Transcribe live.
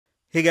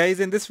Hey guys,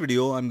 in this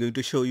video I'm going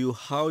to show you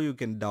how you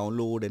can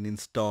download and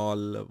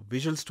install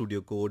Visual Studio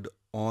Code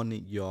on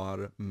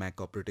your Mac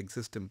operating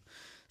system.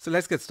 So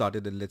let's get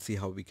started and let's see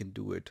how we can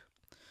do it.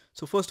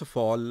 So first of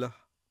all,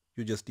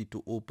 you just need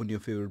to open your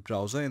favorite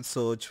browser and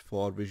search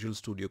for Visual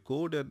Studio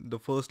Code, and the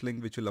first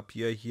link which will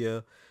appear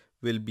here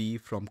will be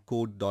from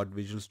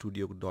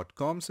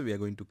code.visualstudio.com. So we are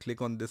going to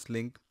click on this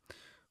link,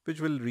 which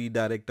will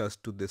redirect us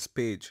to this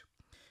page.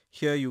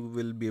 Here you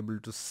will be able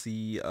to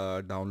see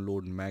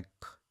download Mac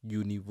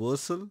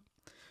Universal.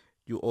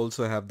 You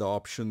also have the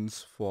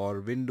options for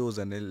Windows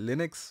and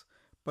Linux,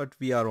 but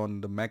we are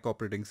on the Mac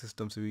operating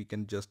system, so we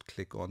can just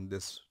click on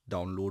this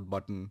download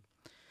button.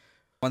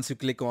 Once you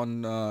click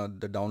on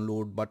the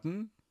download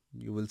button,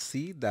 you will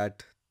see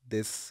that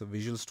this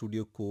Visual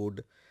Studio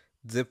Code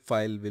zip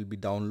file will be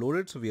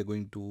downloaded. So we are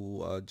going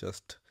to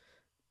just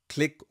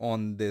click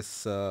on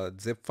this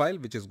zip file,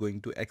 which is going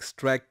to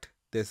extract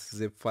this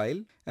zip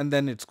file, and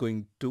then it's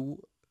going to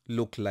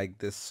look like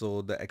this.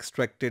 So the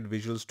extracted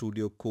Visual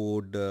Studio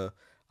Code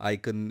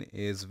icon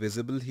is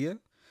visible here.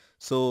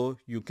 So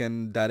you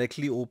can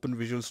directly open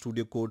Visual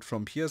Studio Code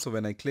from here. So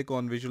when I click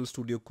on Visual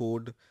Studio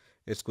Code,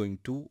 it's going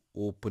to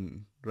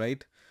open,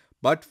 right?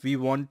 But we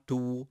want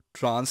to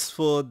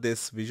transfer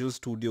this Visual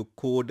Studio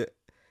Code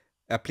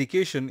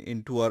application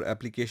into our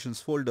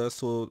applications folder,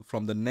 so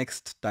from the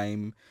next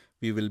time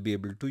we will be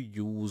able to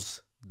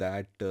use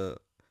that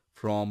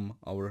from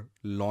our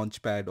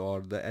launchpad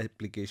or the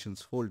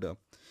applications folder.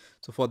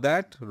 So for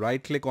that,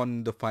 right click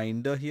on the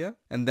finder here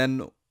and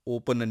then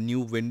open a new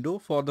window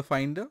for the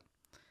finder,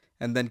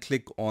 and then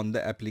click on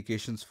the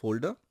applications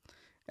folder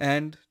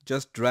and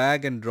just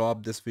drag and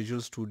drop this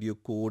Visual Studio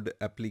Code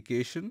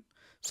application.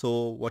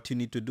 So what you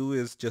need to do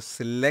is just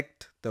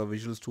select the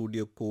Visual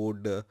Studio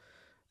Code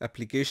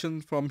application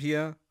from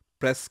here,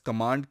 press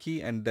command key,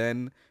 and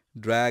then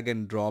drag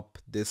and drop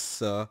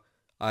this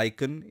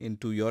icon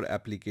into your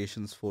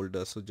applications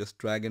folder. So just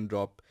drag and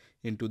drop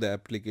into the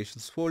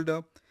applications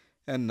folder,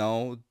 and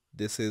now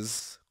this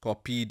is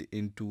copied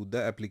into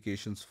the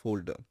applications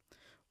folder.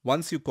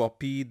 Once you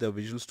copy the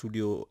Visual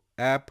Studio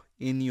app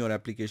in your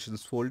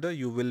applications folder,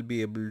 you will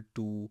be able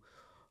to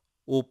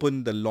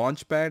open the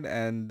launchpad,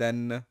 and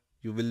then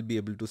you will be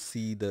able to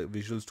see the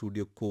Visual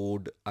Studio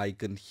Code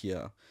icon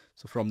here.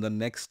 So from the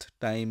next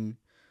time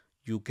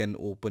you can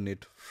open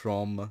it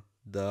from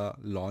the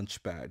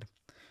launchpad.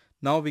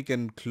 Now we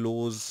can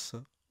close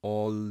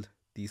all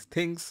these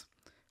things.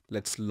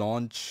 Let's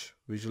launch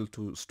Visual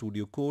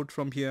Studio Code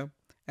from here.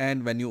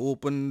 And when you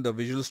open the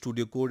Visual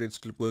Studio Code, it's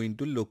going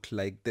to look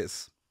like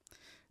this.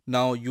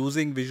 Now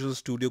using Visual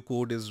Studio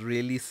Code is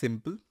really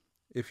simple.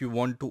 If you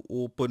want to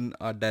open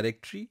a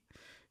directory,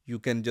 you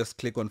can just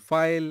click on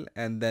File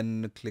and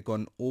then click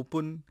on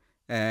Open,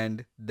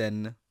 and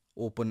then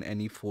open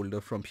any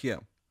folder from here.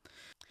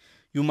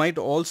 You might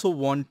also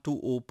want to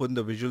open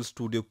the Visual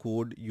Studio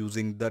Code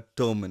using the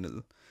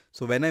terminal.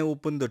 So when I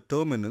open the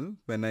terminal,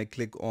 when I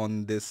click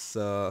on this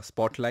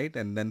spotlight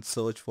and then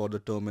search for the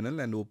terminal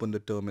and open the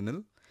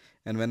terminal,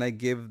 and when I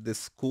give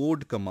this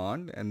code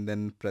command and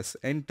then press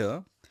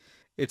enter,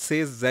 it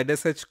says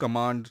ZSH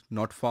command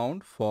not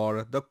found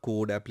for the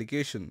code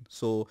application.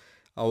 So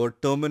our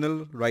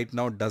terminal right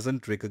now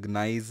doesn't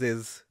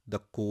recognizes the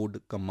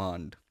code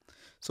command.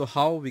 So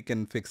how we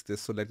can fix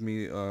this? So let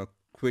me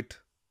quit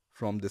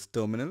from this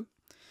terminal,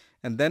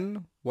 and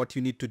then what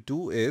you need to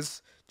do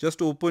is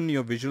just open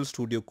your Visual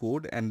Studio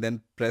Code and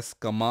then press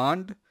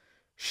Command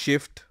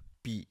Shift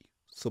P.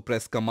 So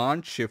press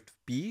Command Shift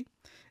P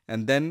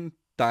and then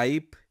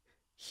type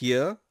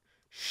here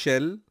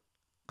shell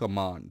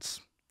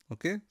commands.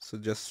 Okay, so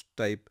just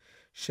type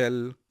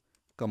shell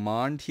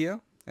command here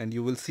and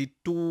you will see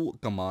two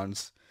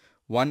commands.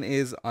 One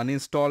is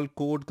uninstall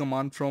code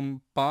command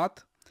from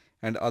path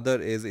and other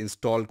is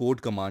install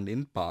code command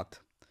in path.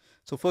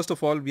 So first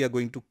of all, we are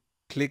going to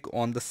click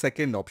on the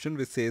second option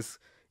which says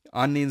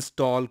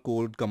uninstall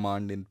code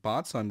command in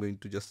path. So I'm going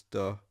to just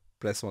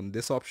press on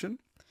this option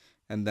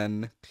and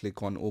then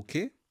click on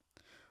OK.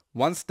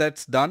 Once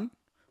that's done,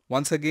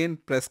 once again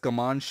press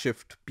Command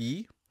Shift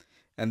P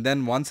and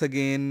then once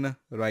again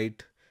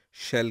write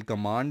shell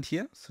command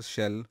here. So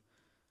shell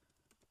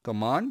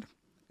command,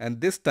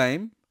 and this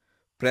time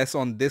press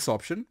on this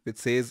option which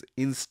says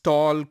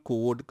install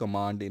code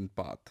command in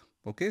path.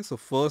 Okay, so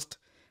first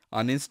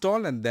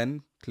uninstall and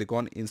then click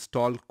on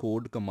install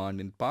code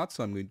command in path.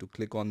 So I'm going to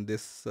click on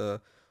this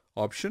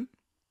option,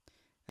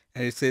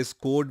 and it says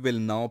code will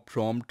now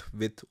prompt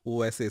with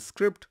OSA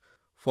script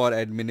for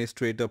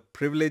administrator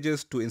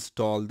privileges to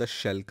install the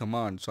shell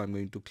command. So I'm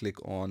going to click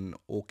on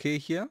OK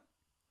here,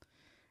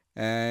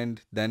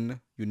 and then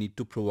you need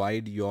to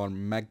provide your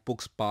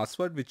MacBook's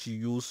password which you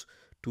use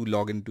to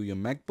log into your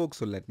MacBook.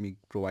 So let me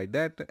provide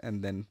that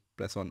and then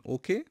press on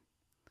OK.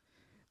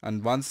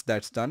 And once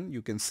that's done,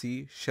 you can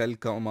see shell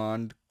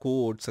command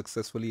code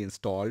successfully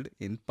installed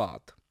in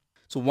path.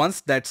 So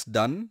once that's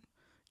done,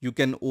 you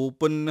can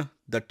open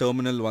the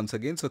terminal once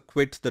again. So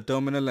quit the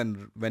terminal,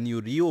 and when you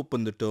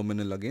reopen the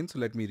terminal again, so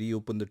let me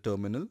reopen the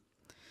terminal,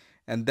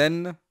 and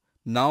then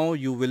now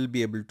you will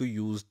be able to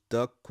use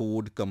the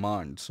code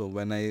command. So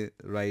when I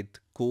write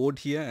code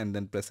here and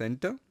then press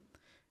enter,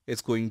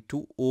 it's going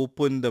to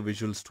open the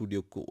Visual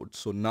Studio Code.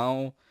 So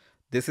now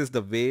this is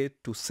the way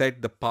to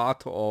set the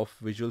path of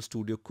Visual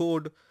Studio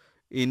Code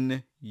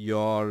in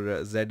your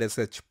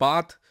ZSH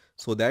path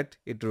so that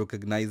it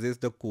recognizes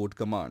the code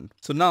command.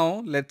 So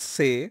now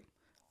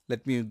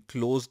let me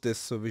close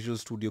this Visual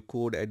Studio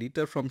Code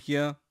editor from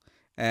here,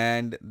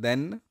 and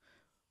then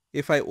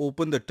if I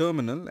open the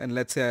terminal and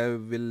let's say I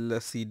will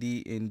cd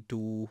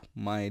into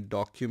my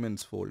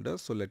documents folder.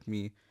 So let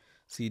me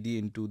cd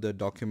into the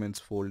documents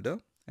folder,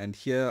 and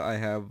here I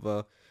have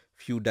a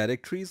few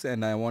directories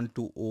and I want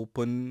to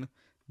open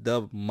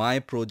the my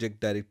project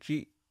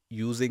directory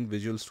using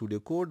Visual Studio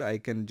Code. I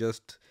can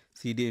just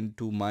cd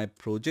into my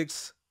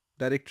projects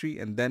directory,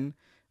 and then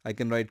I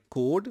can write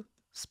code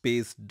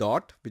space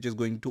dot, which is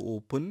going to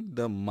open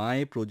the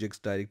my projects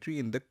directory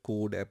in the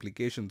code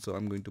application. So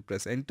I'm going to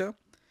press enter,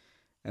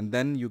 and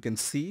then you can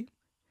see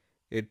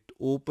it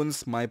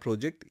opens my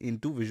project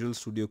into Visual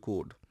Studio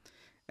Code.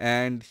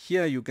 And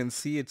here you can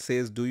see it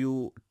says, do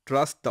you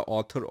trust the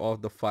author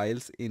of the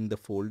files in the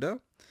folder?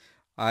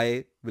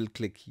 I will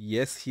click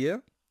yes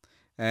here,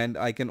 and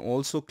I can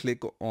also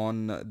click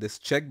on this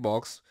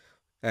checkbox,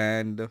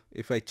 and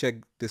if I check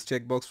this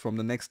checkbox, from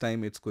the next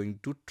time it's going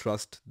to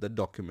trust the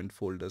document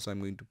folder. So I'm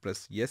going to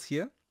press yes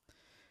here,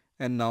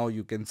 and now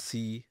you can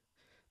see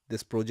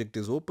this project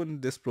is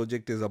open. This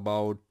project is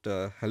about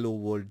hello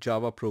world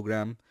Java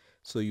program.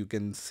 So you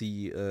can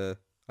see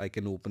I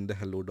can open the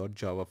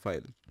hello.java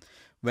file.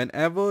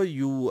 Whenever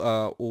you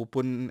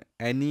open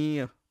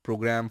any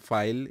program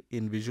file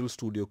in Visual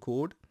Studio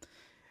Code,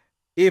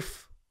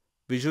 if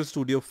Visual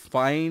Studio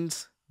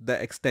finds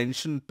the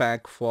extension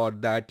pack for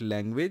that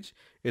language,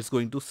 it's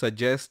going to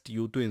suggest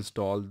you to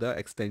install the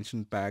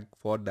extension pack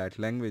for that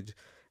language.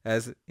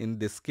 As in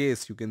this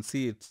case, you can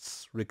see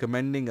it's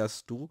recommending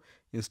us to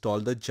install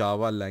the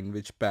Java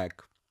language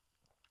pack.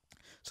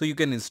 So you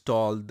can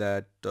install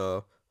that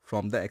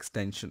from the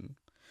extension.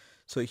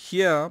 So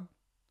here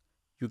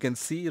you can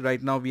see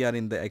right now we are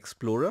in the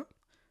Explorer.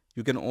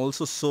 You can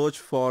also search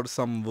for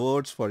some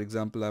words. For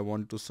example, I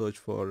want to search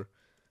for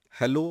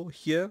hello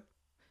here.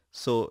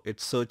 So it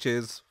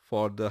searches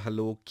for the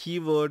hello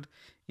keyword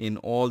in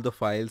all the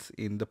files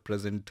in the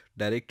present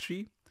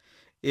directory.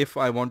 If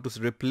I want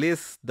to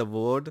replace the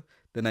word,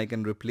 then I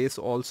can replace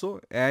also.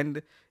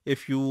 And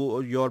if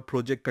your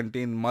project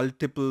contain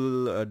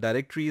multiple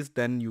directories,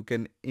 then you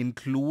can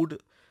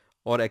include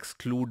or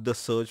exclude the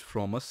search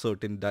from a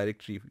certain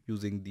directory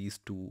using these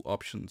two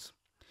options.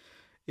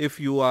 If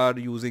you are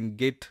using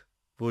Git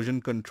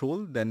version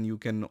control, then you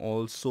can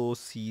also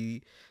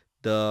see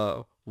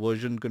the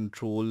version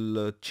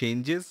control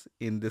changes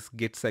in this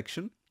Git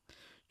section.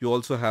 You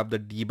also have the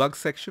debug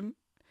section,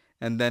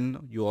 and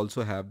then you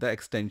also have the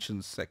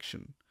extensions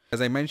section.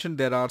 As I mentioned,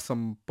 there are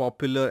some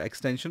popular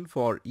extension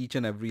for each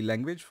and every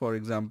language. For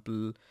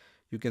example,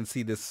 you can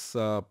see this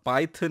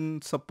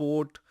Python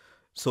support.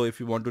 So if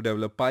you want to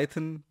develop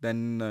Python,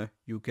 then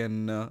you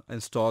can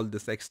install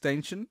this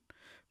extension,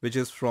 which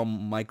is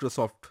from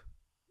Microsoft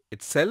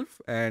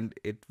itself, and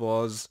it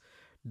was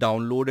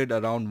downloaded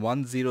around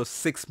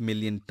 106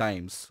 million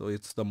times. So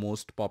it's the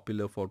most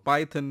popular for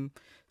Python.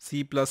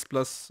 C++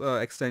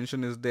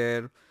 extension is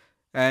there,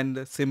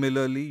 and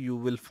similarly you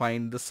will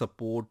find the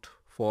support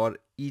for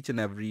each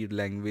and every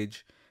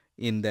language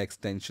in the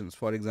extensions.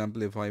 For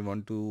example, if I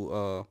want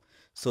to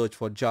search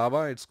for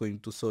Java, it's going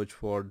to search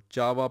for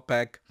Java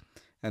pack,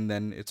 and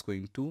then it's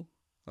going to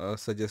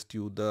suggest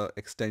you the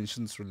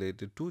extensions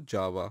related to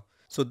Java.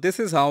 So this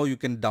is how you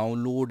can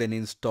download and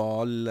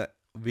install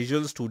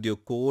Visual Studio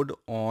Code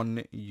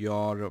on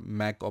your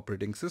Mac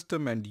operating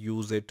system and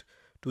use it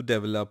to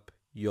develop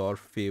your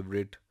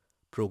favorite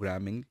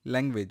programming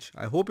language.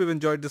 I hope you've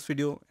enjoyed this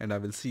video, and I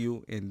will see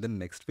you in the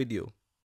next video.